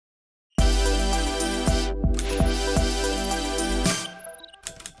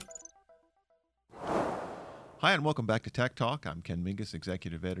Hi, and welcome back to Tech Talk. I'm Ken Mingus,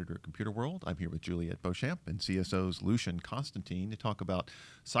 Executive Editor at Computer World. I'm here with Juliette Beauchamp and CSO's Lucian Constantine to talk about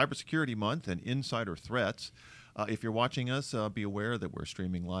Cybersecurity Month and insider threats. If you're watching us, be aware that we're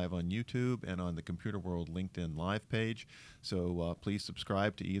streaming live on YouTube and on the Computer World LinkedIn Live page. So please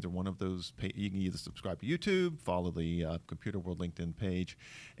subscribe to either one of those. You can either subscribe to YouTube, follow the Computer World LinkedIn page.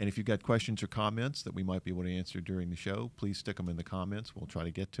 And if you've got questions or comments that we might be able to answer during the show, please stick them in the comments. We'll try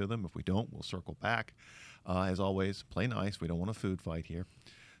to get to them. If we don't, we'll circle back. As always, play nice. We don't want a food fight here.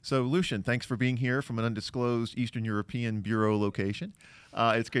 So, Lucian, thanks for being here from an undisclosed Eastern European Bureau location.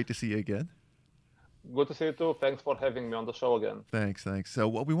 It's great to see you again. Good to see you too. Thanks for having me on the show again. Thanks. So,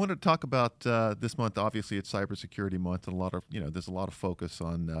 what we wanted to talk about this month, obviously, it's Cybersecurity Month, and there's a lot of focus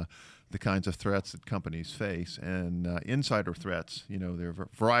on the kinds of threats that companies face and insider threats. There are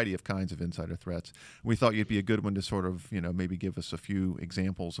a variety of kinds of insider threats. We thought you'd be a good one to sort of, maybe give us a few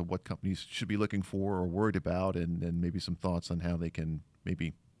examples of what companies should be looking for or worried about, and maybe some thoughts on how they can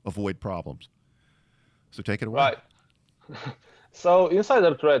maybe avoid problems. So, take it away. Right. So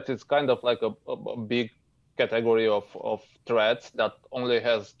insider threats is kind of like a big category of threats that only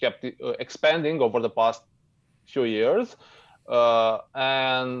has kept expanding over the past few years.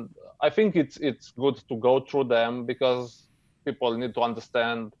 And I think it's good to go through them because people need to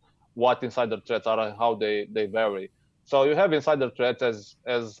understand what insider threats are and how they vary. So you have insider threats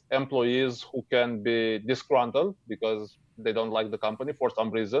as employees who can be disgruntled because they don't like the company for some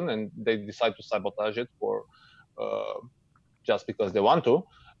reason and they decide to sabotage it for just because they want to.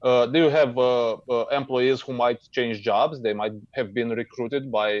 Do you have employees who might change jobs? They might have been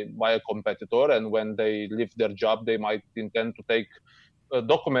recruited by a competitor, and when they leave their job, they might intend to take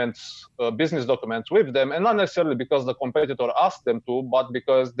business documents with them, and not necessarily because the competitor asked them to, but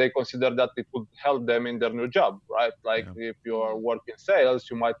because they consider that it would help them in their new job, right? Like if you're working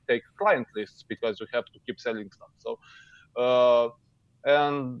sales, you might take client lists because you have to keep selling stuff. So,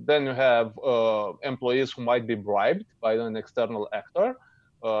 and then you have employees who might be bribed by an external actor.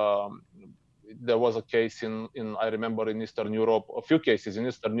 There was a case I remember in Eastern Europe, a few cases in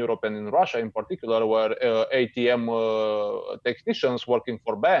Eastern Europe and in Russia in particular, where ATM technicians working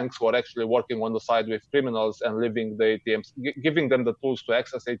for banks were actually working on the side with criminals and leaving the ATMs, giving them the tools to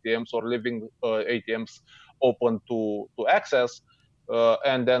access ATMs or leaving ATMs open to access,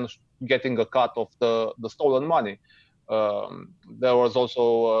 and then getting a cut of the stolen money. There's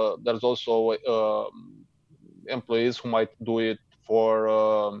also employees who might do it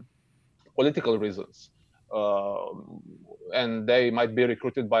for political reasons, and they might be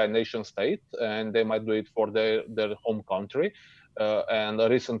recruited by a nation state, and they might do it for their home country. And a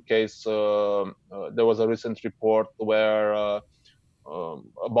recent case, there was a recent report where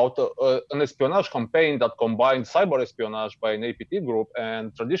about an espionage campaign that combined cyber espionage by an APT group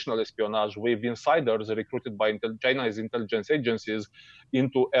and traditional espionage with insiders recruited by China's intelligence agencies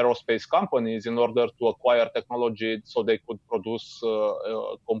into aerospace companies in order to acquire technology so they could produce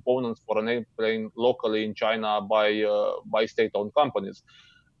components for an airplane locally in China by state-owned companies.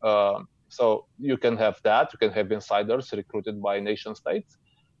 So you can have that. You can have insiders recruited by nation states.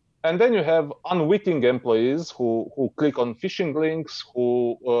 And then you have unwitting employees who click on phishing links,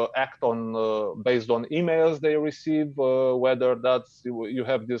 who act on based on emails they receive. Whether that's you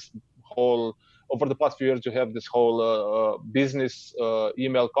have this whole over the past few years, you have this whole business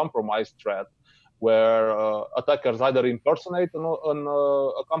email compromise threat, where attackers either impersonate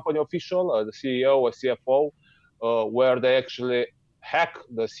a company official, the CEO, a CFO, where they actually hack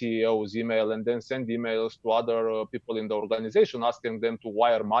the CEO's email and then send emails to other people in the organization asking them to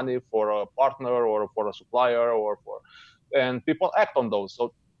wire money for a partner or for a supplier and people act on those.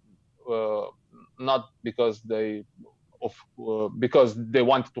 So not because because they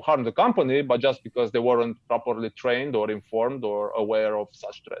wanted to harm the company, but just because they weren't properly trained or informed or aware of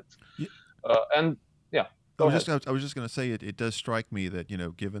such threats. Yeah. And yeah. I was just going to say it does strike me that,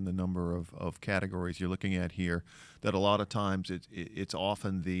 given the number of categories you're looking at here, that a lot of times it's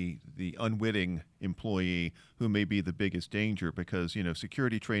often the unwitting employee who may be the biggest danger because,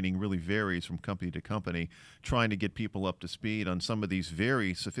 security training really varies from company to company, trying to get people up to speed on some of these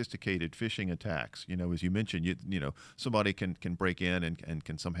very sophisticated phishing attacks. As you mentioned, somebody can break in and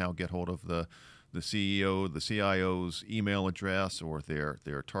can somehow get hold of the CEO, the CIO's email address or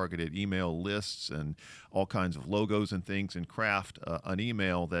their targeted email lists and all kinds of logos and things and craft an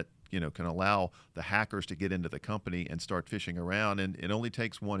email that can allow the hackers to get into the company and start phishing around. And it only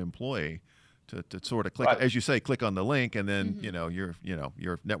takes one employee to sort of click, right. as you say, click on the link, and then your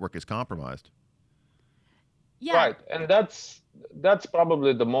network is compromised. Yeah. Right, and that's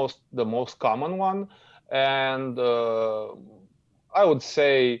probably the most common one, and I would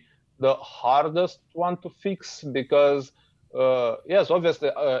say the hardest one to fix because yes, obviously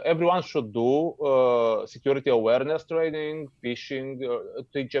everyone should do security awareness training, phishing,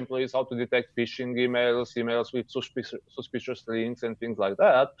 teach employees how to detect phishing emails with suspicious links and things like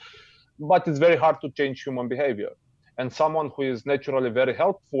that. But it's very hard to change human behavior. And someone who is naturally very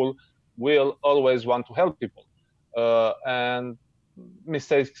helpful will always want to help people. And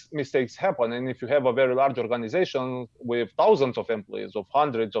mistakes happen. And if you have a very large organization with thousands of employees, of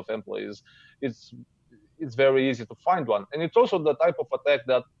hundreds of employees, it's very easy to find one. And it's also the type of attack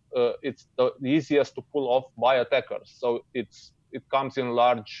that it's the easiest to pull off by attackers. So it comes in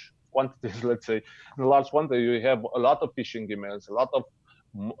large quantities. Let's say in large quantity, you have a lot of phishing emails, a lot of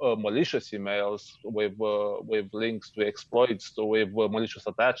malicious emails with links to exploits, with malicious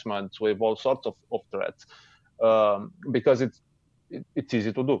attachments, with all sorts of threats, because it's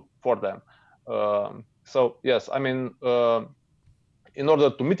easy to do for them. So yes, I mean, in order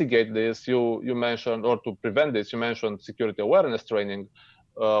to mitigate this, you mentioned, or to prevent this, you mentioned security awareness training.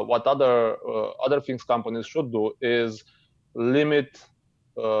 What other things companies should do is limit,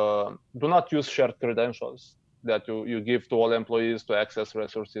 do not use shared credentials that you give to all employees to access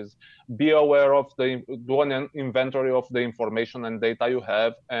resources. Be aware of do an inventory of the information and data you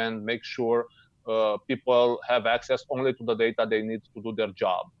have, and make sure people have access only to the data they need to do their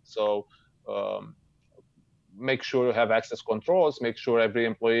job. So make sure you have access controls, make sure every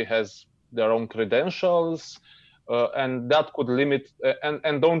employee has their own credentials, and that could limit,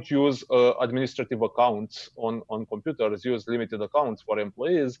 and don't use administrative accounts on computers, use limited accounts for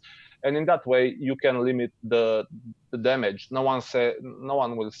employees. And in that way, you can limit the damage. No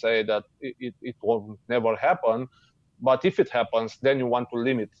one will say that it will never happen, but if it happens, then you want to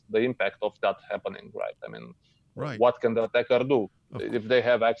limit the impact of that happening, right? I mean, right. What can the attacker do? If they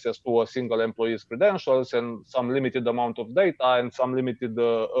have access to a single employee's credentials and some limited amount of data and some limited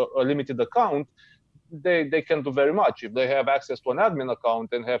a limited account, they can do very much. If they have access to an admin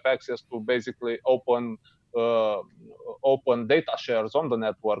account and have access to basically open data shares on the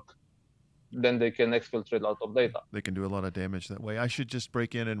network, then they can exfiltrate a lot of data. They can do a lot of damage that way. I should just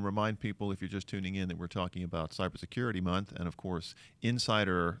break in and remind people, if you're just tuning in, that we're talking about Cybersecurity Month and, of course,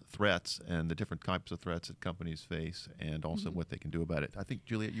 insider threats and the different types of threats that companies face, and also what they can do about it. I think,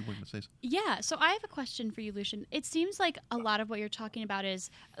 Juliet, you were going to say something? Yeah, so I have a question for you, Lucian. It seems like a lot of what you're talking about is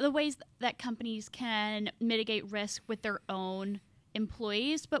the ways that companies can mitigate risk with their own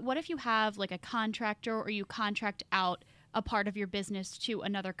employees, but what if you have like a contractor, or you contract out a part of your business to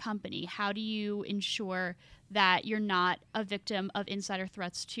another company? How do you ensure that you're not a victim of insider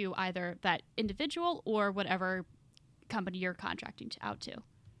threats to either that individual or whatever company you're contracting out to?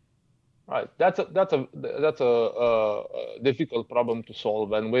 Right, that's a difficult problem to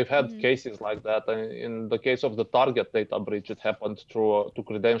solve, and we've had cases like that. In the case of the Target data breach, it happened through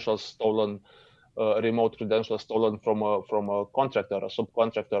credentials stolen, remote credentials stolen from a contractor, a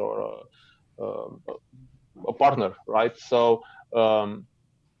subcontractor, or a partner, right? So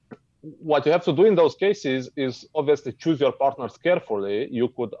what you have to do in those cases is obviously choose your partners carefully. You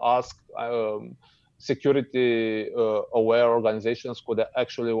could ask security aware organizations could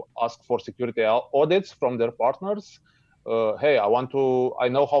actually ask for security audits from their partners. Hey, I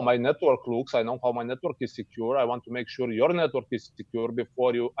know how my network looks. I know how my network is secure. I want to make sure your network is secure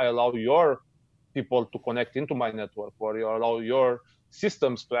before I allow your people to connect into my network, or you allow your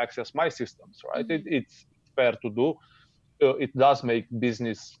systems to access my systems, right? It's fair to do. It does make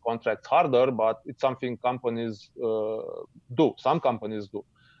business contracts harder, but it's something companies do. Some companies do.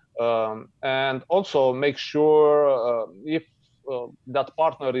 And also make sure if that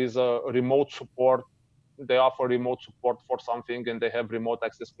partner is a remote support, they offer remote support for something and they have remote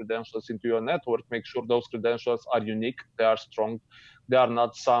access credentials into your network, make sure those credentials are unique, they are strong. They are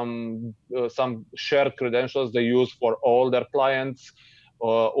not some shared credentials they use for all their clients,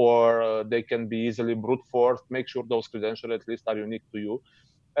 or they can be easily brute forced. Make sure those credentials at least are unique to you,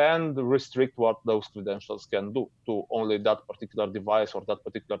 and restrict what those credentials can do to only that particular device or that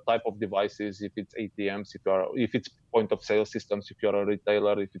particular type of devices. If it's ATMs, if it's point of sale systems, if you're a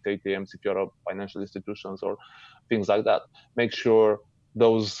retailer, if it's ATMs, if you're a financial institutions or things like that. Make sure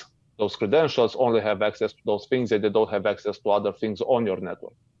those credentials only have access to those things, and they don't have access to other things on your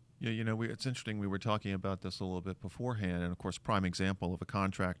network. Yeah, it's interesting. We were talking about this a little bit beforehand, and of course, prime example of a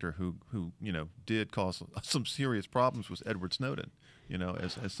contractor who did cause some serious problems was Edward Snowden.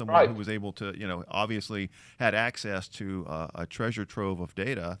 As someone who was able to, obviously had access to a treasure trove of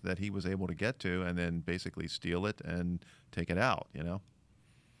data that he was able to get to, and then basically steal it and take it out.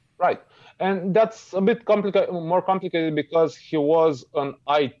 Right, and that's a bit more complicated because he was an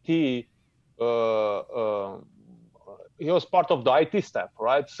IT he was part of the IT staff,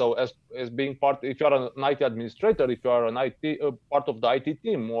 right? So as being part, if you are an IT administrator, if you are an IT part of the IT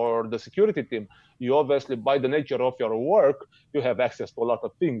team or the security team, you obviously, by the nature of your work, you have access to a lot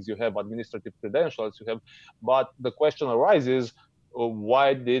of things. You have administrative credentials. But the question arises: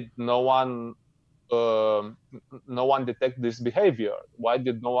 why did no one detect this behavior? Why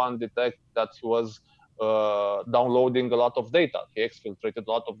did no one detect that he was downloading a lot of data? He exfiltrated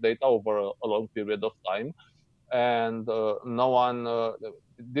a lot of data over a long period of time. And no one,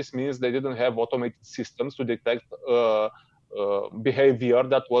 this means they didn't have automated systems to detect behavior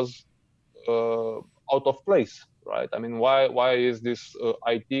that was out of place, right? I mean, why is this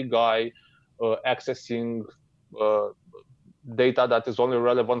IT guy accessing data that is only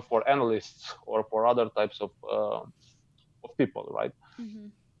relevant for analysts or for other types of people, right? Mm-hmm.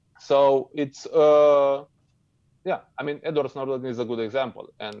 So it's yeah, I mean, Edward Snowden is a good example,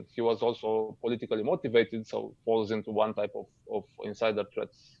 and he was also politically motivated, so falls into one type of insider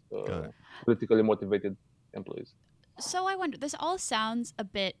threats, politically motivated employees. So I wonder, this all sounds a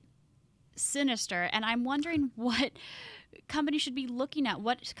bit sinister, and I'm wondering what companies should be looking at.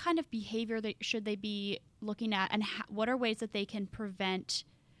 What kind of behavior should they be looking at, and what are ways that they can prevent,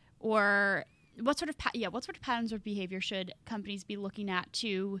 or what sort of patterns of behavior should companies be looking at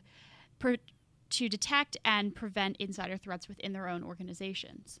to detect and prevent insider threats within their own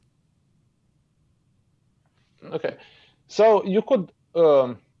organizations? Okay, so you could.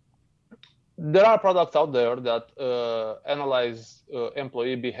 There are products out there that analyze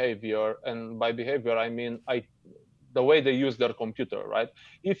employee behavior, and by behavior I mean the way they use their computer, right?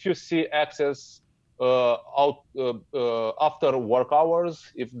 If you see access after work hours,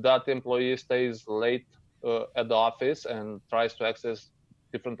 if that employee stays late at the office and tries to access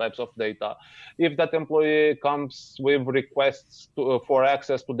different types of data, if that employee comes with requests for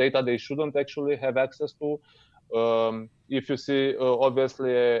access to data they shouldn't actually have access to, if you see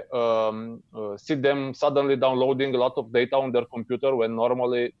see them suddenly downloading a lot of data on their computer when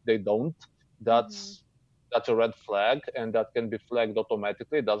normally they don't, that's a red flag, and that can be flagged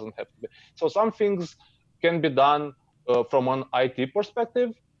automatically. It doesn't have to be. So some things can be done from an IT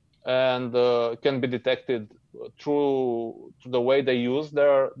perspective, and can be detected through the way they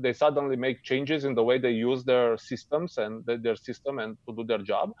they suddenly make changes in the way they use their systems and their system and to do their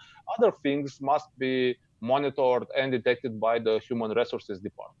job. Other things must be monitored and detected by the human resources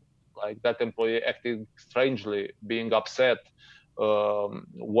department, like that employee acting strangely, being upset,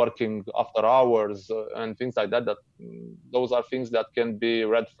 working after hours, and things like that. Those are things that can be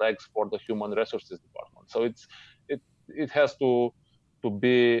red flags for the human resources department. So it has to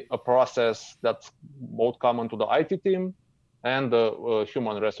be a process that's both common to the IT team and the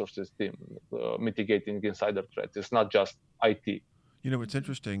human resources team, mitigating insider threats. It's not just IT. You know, it's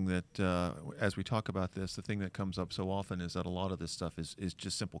interesting that as we talk about this, the thing that comes up so often is that a lot of this stuff is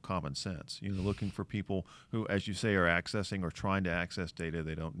just simple common sense. You know, looking for people who, as you say, are accessing or trying to access data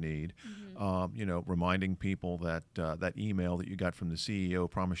they don't need. You know, reminding people that that email that you got from the CEO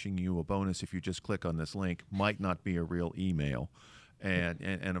promising you a bonus if you just click on this link might not be a real email.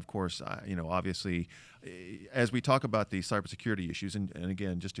 And of course, you know, obviously, as we talk about these cybersecurity issues, and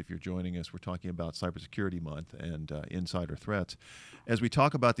again, just if you're joining us, we're talking about Cybersecurity Month and insider threats. As we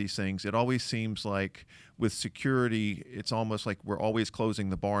talk about these things, it always seems like with security, it's almost like we're always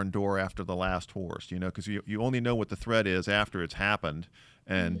closing the barn door after the last horse, you know, because you only know what the threat is after it's happened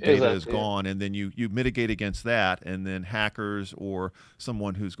and data is gone, and then you mitigate against that, and then hackers or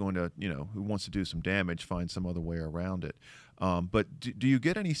someone who's going to, you know, who wants to do some damage find some other way around it. But do you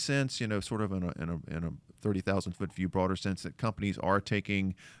get any sense, you know, sort of in a 30,000-foot view, broader sense, that companies are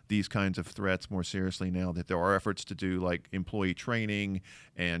taking these kinds of threats more seriously now, that there are efforts to do like employee training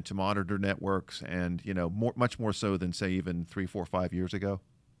and to monitor networks, and, you know, much more so than, say, even 3, 4, 5 years ago?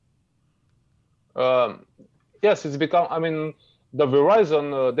 Yes, it's become, I mean, the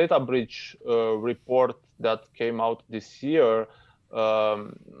Verizon data breach report that came out this year,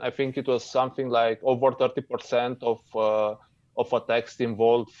 I think it was something like over 30% of attacks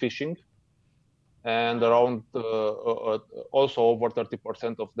involved phishing, and around also over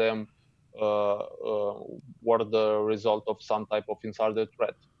 30% of them were the result of some type of insider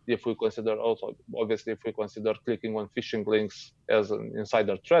threat. If we consider also, obviously, if we consider clicking on phishing links as an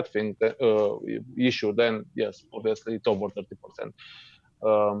insider threat issue, then yes, obviously it's over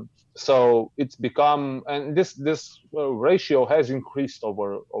 30%. So it's become, and this ratio has increased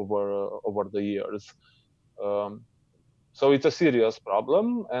over the years. So it's a serious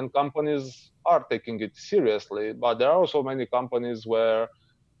problem, and companies are taking it seriously. But there are also many companies where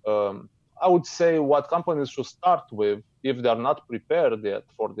I would say what companies should start with if they're not prepared yet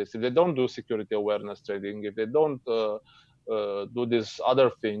for this, if they don't do security awareness training, if they don't do these other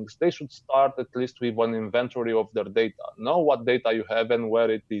things, they should start at least with an inventory of their data. Know what data you have and where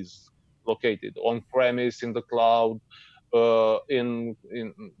it is located, on premise, in the cloud, in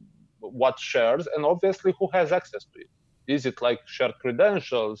what shares, and obviously who has access to it. Is it like shared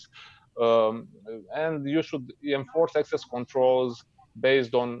credentials? And you should enforce access controls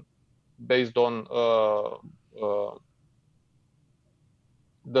based on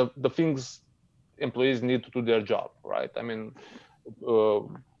the things employees need to do their job, right? I mean,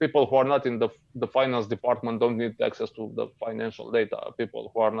 people who are not in the finance department don't need access to the financial data.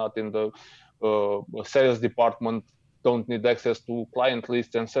 People who are not in the sales department don't need access to client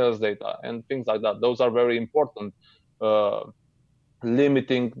lists and sales data and things like that. Those are very important,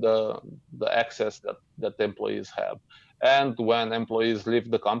 limiting the access that employees have. And when employees leave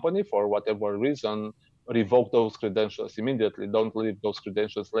the company for whatever reason, revoke those credentials immediately. Don't leave those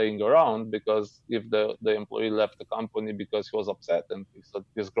credentials laying around, because if the employee left the company because he was upset and he's a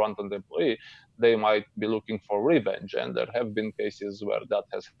disgruntled employee, they might be looking for revenge. And there have been cases where that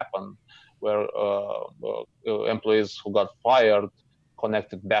has happened, where employees who got fired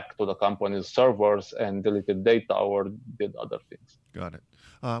connected back to the company's servers and deleted data or did other things. Got it.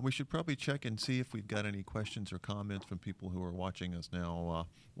 We should probably check and see if we've got any questions or comments from people who are watching us now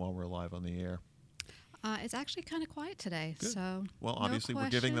while we're live on the air. It's actually kind of quiet today. Good. So well, no obviously we're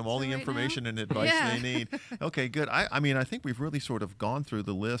giving them all the right information now. and advice Yeah. they need. Okay, good. I mean, I think we've really sort of gone through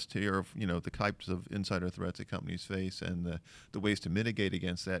the list here of, you know, the types of insider threats that companies face and the ways to mitigate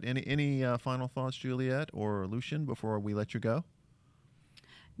against that. Any final thoughts, Juliet or Lucian, before we let you go?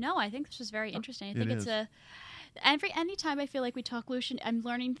 No, I think this was very interesting. I think It it's is. anytime I feel like we talk Lucian, I'm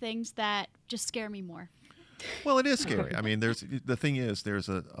learning things that just scare me more. Well, it is scary. I mean, there's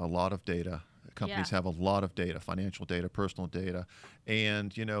a lot of data. Companies Yeah. have a lot of data, financial data, personal data.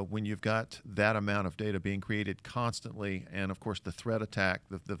 And, you know, when you've got that amount of data being created constantly, and of course the threat attack,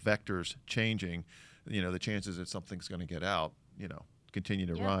 the vectors changing, you know, the chances that something's going to get out, you know, continue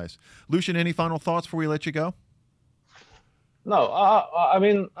to Yeah. rise. Lucian, any final thoughts before we let you go? No, I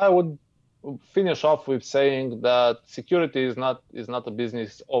mean, I would finish off with saying that security is not a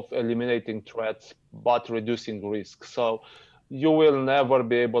business of eliminating threats, but reducing risk. So you will never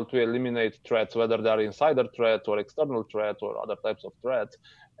be able to eliminate threats, whether they are insider threats or external threats or other types of threats.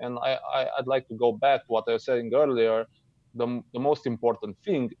 And I'd like to go back to what I was saying earlier. The most important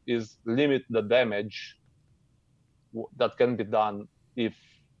thing is limit the damage that can be done if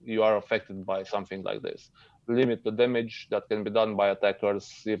you are affected by something like this. Limit the damage that can be done by attackers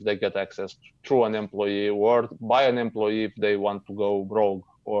if they get access through an employee, or by an employee if they want to go rogue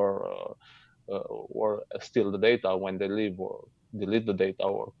or steal the data when they leave, or delete the data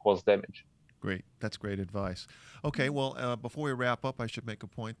or cause damage. Great. That's great advice. Okay, well, before we wrap up, I should make a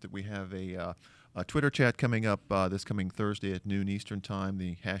point that we have a Twitter chat coming up this coming Thursday at noon Eastern Time.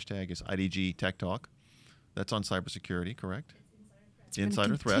 The hashtag is IDG Tech Talk. That's on cybersecurity, correct?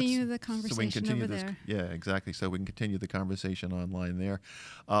 Insider threats. Continue the conversation so we can continue over this. there. Yeah, exactly. So we can continue the conversation online there.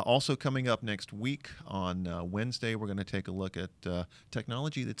 Also coming up next week on Wednesday, we're going to take a look at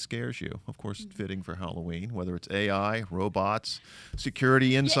technology that scares you. Of course, fitting for Halloween, whether it's AI, robots,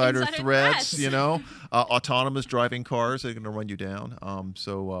 security insider threats, you know, autonomous driving cars that are going to run you down.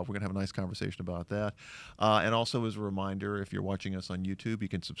 So we're going to have a nice conversation about that. And also as a reminder, if you're watching us on YouTube, you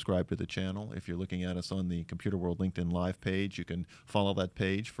can subscribe to the channel. If you're looking at us on the Computer World LinkedIn Live page, you can follow that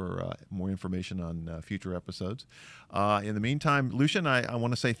page for more information on future episodes. In the meantime, Lucian, I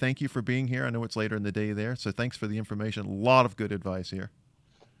want to say thank you for being here. I know it's later in the day there, so thanks for the information. A lot of good advice here.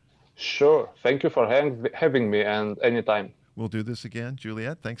 Sure. Thank you for having me, and anytime. We'll do this again.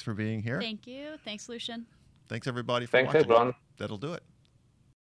 Juliet, thanks for being here. Thank you. Thanks, Lucian. Thanks, everybody, for Thanks, watching. everyone. That'll do it.